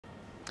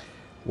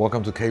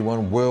Welcome to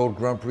K1 World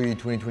Grand Prix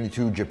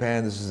 2022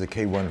 Japan. This is the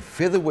K1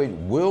 Featherweight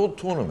World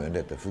Tournament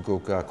at the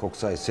FUKUOKA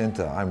Kokusai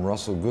Center. I'm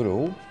Russell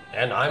Goodall.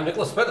 And I'm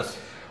Nicholas Pettas.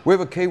 We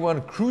have a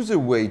K1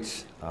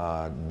 Cruiserweight,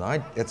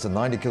 it's a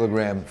 90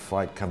 kilogram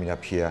fight coming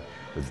up here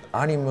with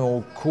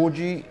Animal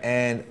KOJI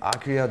and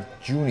AKIRA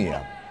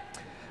Jr.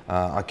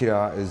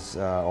 AKIRA is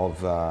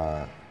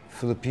of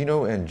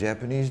Filipino and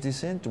Japanese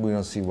descent. We're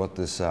going to see what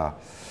this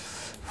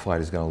fight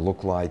is going to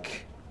look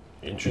like.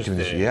 Interesting.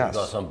 Yes. We've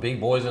got some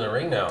big boys in the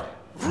ring now.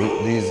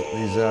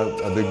 These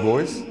are big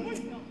boys.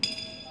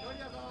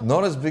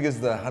 Not as big as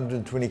the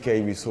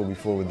 120k we saw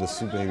before with the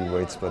super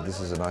heavyweights, but this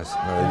is a nice,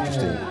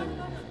 interesting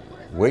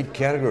weight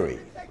category.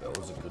 That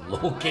was a good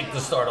low kick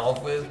to start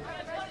off with.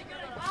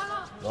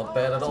 Not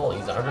bad at all.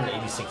 He's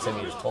 186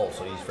 centimeters tall,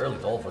 so he's fairly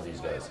tall for these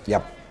guys.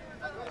 Yep.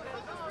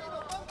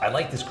 I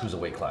like this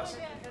cruiserweight class.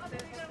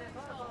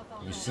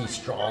 You see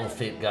strong,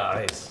 fit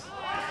guys,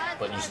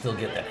 but you still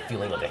get that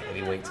feeling of the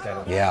heavyweights kind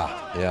of.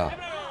 Yeah.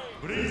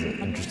 It's an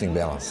interesting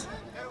balance.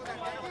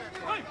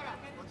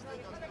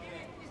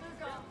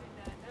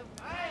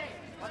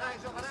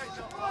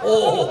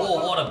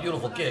 Oh, what a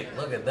beautiful kick.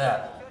 Look at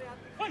that.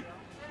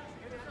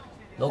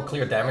 No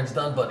clear damage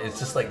done, but it's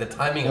just like the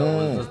timing of it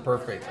was just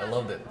perfect. I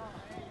loved it.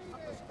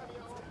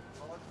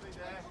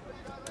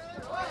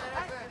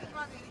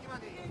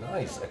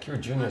 Nice. AKIRA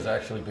Jr. has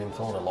actually been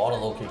throwing a lot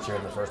of low kicks here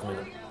in the first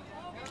minute.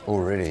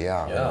 Already,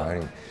 yeah.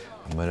 Yeah.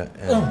 A minute.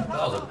 That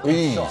was a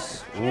good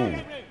shot.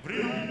 Ooh.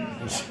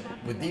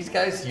 With these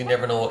guys, you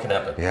never know what can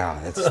happen. Yeah,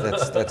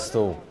 that's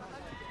still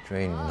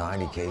trained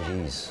 90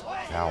 kgs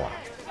power.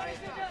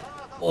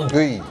 Oh,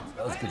 that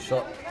was a good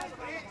shot.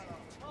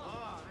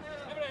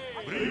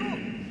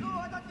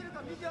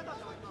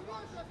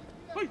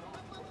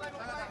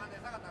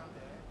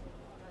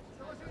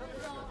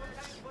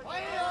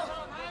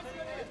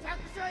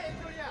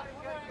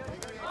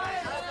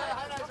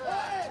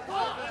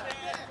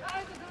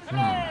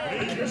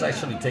 He's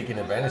actually taking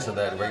advantage of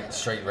that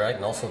straight right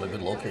and also the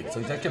good low kick. So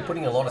he's actually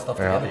putting a lot of stuff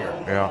together here.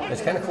 Yeah.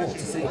 It's kind of cool to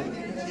see.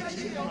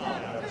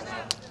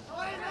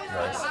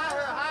 Nice.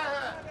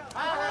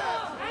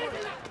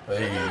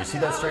 Hey, you see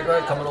that straight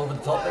right coming over the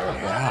top there?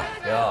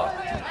 Yeah.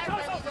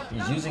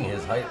 He's using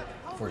his height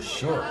for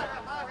sure.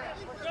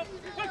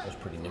 That's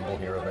pretty nimble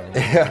here of Animal.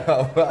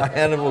 Yeah,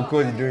 Animal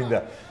KOJI doing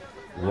that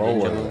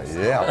roll.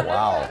 Yeah,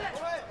 wow.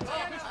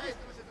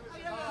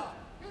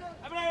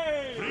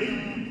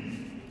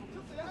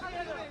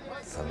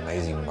 Some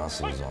amazing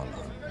muscles on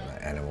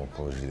Animal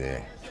KOJI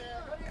there.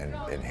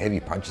 And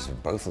heavy punches for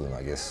both of them,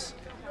 I guess,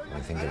 when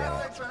you think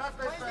about it.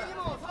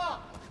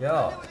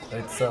 Yeah,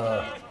 it's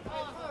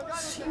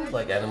seems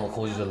like Animal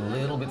KOJI is a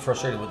little bit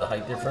frustrated with the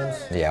height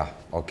difference. Yeah,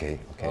 okay.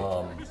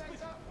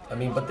 I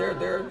mean, but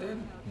they're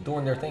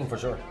doing their thing for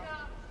sure.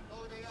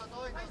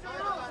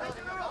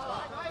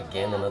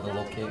 Again, another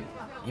low kick.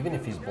 Even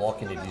if he's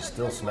blocking it, he's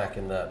still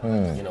smacking that,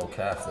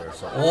 calf there.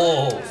 So,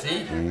 oh,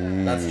 see?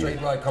 That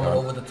straight right coming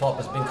over the top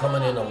has been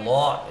coming in a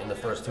lot in the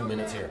first 2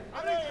 minutes here.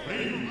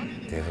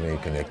 Definitely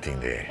connecting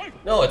there.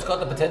 No, it's got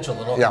the potential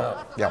to knock him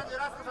out. Yeah.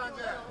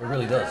 It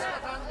really does.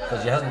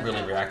 Because he hasn't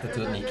really reacted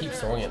to it, and he keeps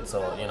throwing it.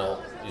 So,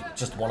 it's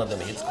just one of them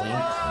hits clean,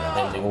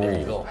 and then there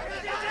you go.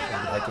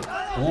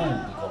 Ooh,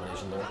 good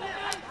combination there.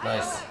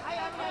 Nice.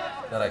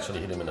 That actually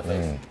hit him in the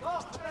face.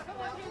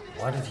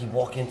 Why did he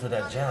walk into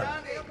that jab?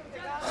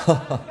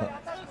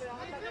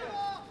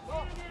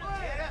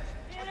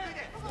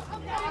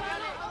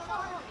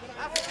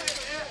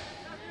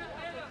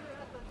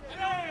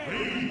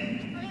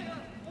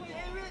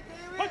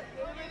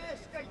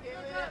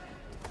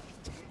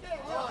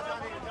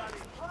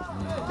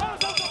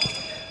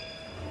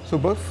 So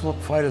both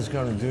fighters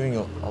kind of doing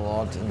a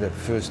lot in that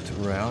first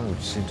round, which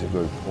seemed to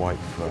go quite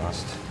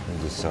fast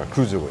in this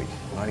cruiserweight,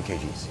 90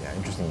 kgs. Yeah,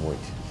 interesting weight.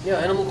 Yeah,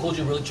 Animal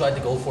KOJI really tried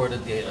to go for it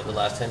at the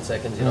last 10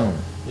 seconds. He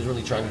was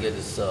really trying to get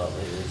his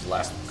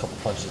last couple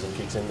punches and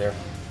kicks in there.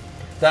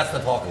 That's the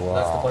talk. Wow.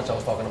 That's the punch I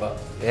was talking about.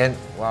 And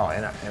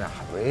a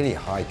really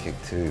high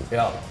kick too.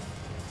 Yeah.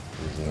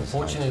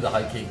 Unfortunately, the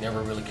high kick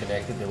never really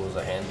connected. There was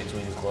a hand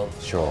between his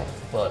gloves. Sure.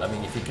 But I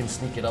mean, if he can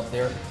sneak it up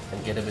there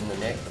and get him in the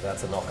neck,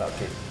 that's a knockout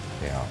kick.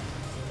 Yeah.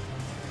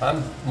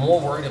 I'm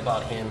more worried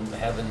about him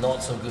having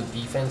not so good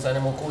defense,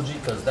 Animal KOJI,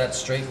 because that's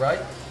straight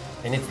right,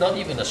 and it's not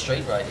even a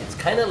straight right. It's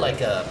kind of like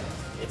a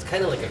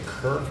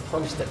curved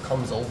punch that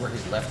comes over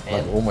his left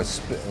hand. Like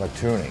almost like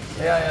turning.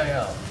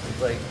 Yeah. It's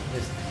like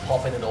just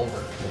popping it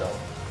over,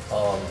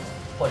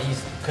 But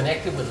he's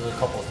connected with it a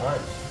couple of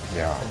times.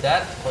 Yeah. And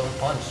that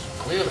punch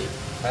clearly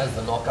has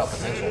the knockout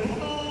potential.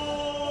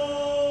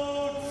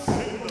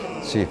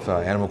 See if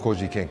Animal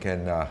KOJI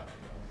can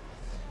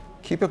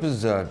keep up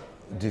his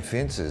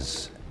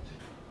defenses.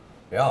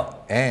 Yeah.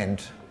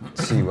 And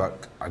see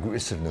what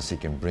aggressiveness he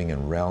can bring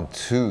in round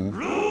 2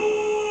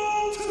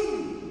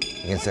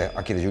 against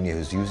AKIRA Jr.,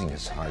 who's using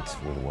his height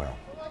really well.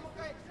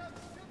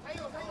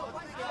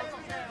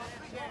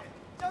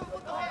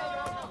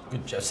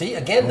 Good job. See,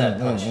 again, that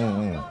punch.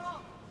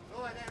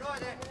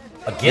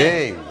 Again.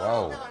 Hey,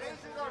 wow.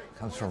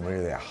 Comes from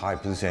really a high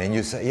position. And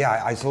you say,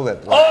 yeah, I saw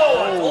that.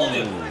 Oh, I told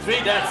you. 3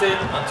 See, that's it.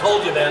 I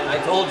told you, man. I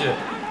told you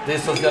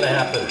this was gonna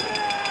happen.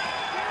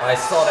 I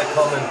saw that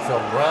coming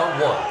from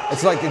round one.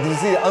 It's like, did you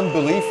see the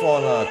unbelief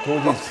on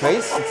KOJI's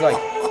face? It's like,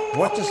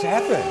 what just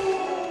happened?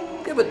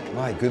 Yeah, but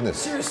My goodness.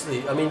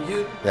 seriously, I mean,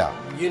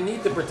 you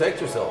need to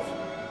protect yourself.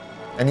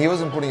 And he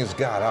wasn't putting his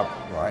guard up,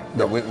 right?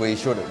 No. When he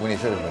should have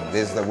been.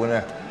 There's the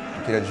winner,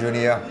 Akira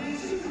Jr.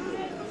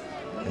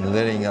 And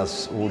letting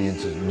us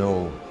audiences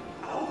know.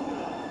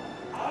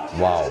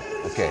 Wow,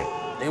 okay.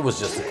 It was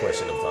just a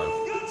question of time.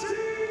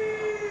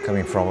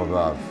 Coming from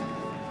above.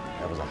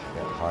 That was a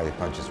high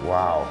punches.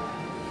 Wow.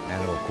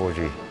 Animal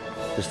KOJI.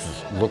 Just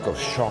this look of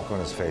shock on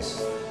his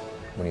face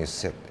when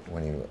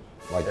he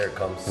like. There it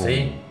comes. Boom.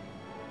 See?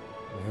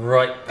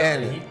 Right.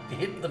 And he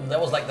hit them.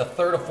 That was like the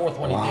third or fourth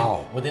one he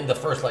did within the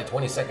first like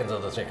 20 seconds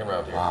of the second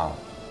round here. Wow.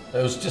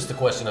 It was just a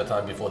question of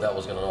time before that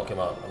was going to knock him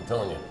out. I'm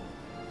telling you.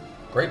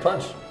 Great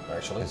punch,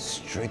 actually. It's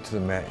straight to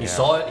the mat. He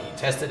saw it, he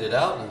tested it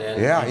out, and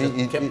then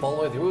he kept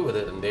following through with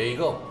it, and there you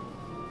go.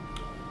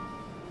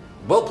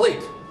 Well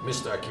played,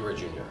 Mr. Akira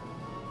Jr.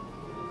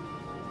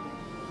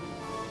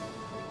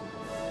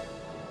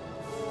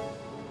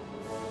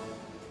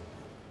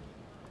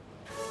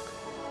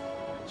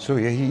 So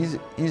yeah,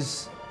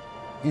 he's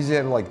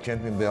had like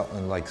champion belt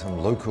and like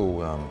some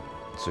local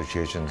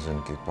associations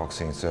in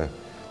kickboxing. So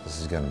this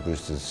is going to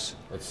boost his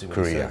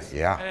career.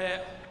 Yeah.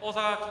 大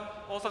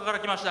阪から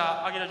来まし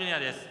たアキラジュニア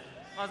です。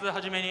まず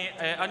はじめに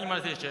アニマ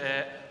ル選手、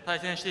対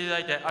戦していただ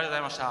いてありがとうござ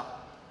いました。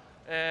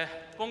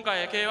今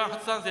回 K1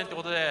 初参戦という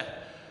ことで、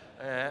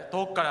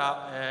遠くか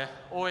ら、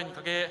応援に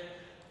駆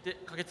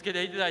けつけ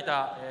ていただい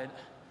た、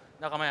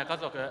仲間や家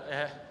族、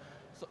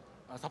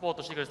サポー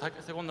トしてくれる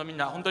セコンドみん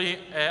な本当に、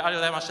ありがとうご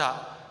ざいました。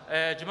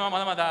自分はま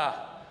だま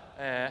だ、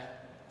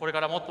これか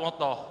らもっともっ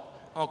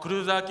とク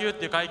ルーザー級っ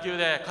ていう階級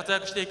で活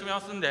躍していき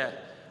ますん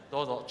で、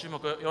どうぞ注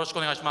目よろしく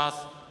お願いしま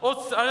す。おつ、あ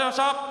りがとうございまし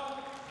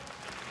た。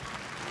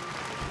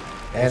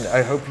And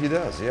I hope he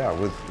does, yeah,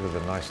 with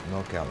a nice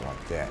knockout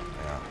like that.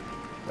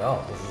 Yeah.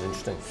 Oh, this is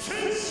interesting.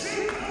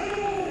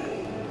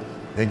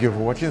 Thank you for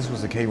watching. This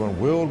was the K1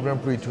 World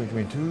Grand Prix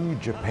 2022,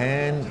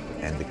 Japan,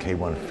 and the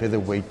K1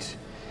 Featherweight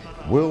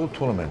World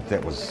Tournament.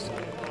 That was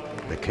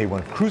the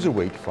K1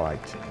 Cruiserweight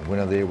fight. The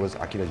winner there was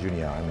Akira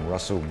Jr. and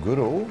Russell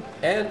Goodall.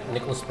 And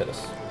Nicholas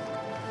Pettas.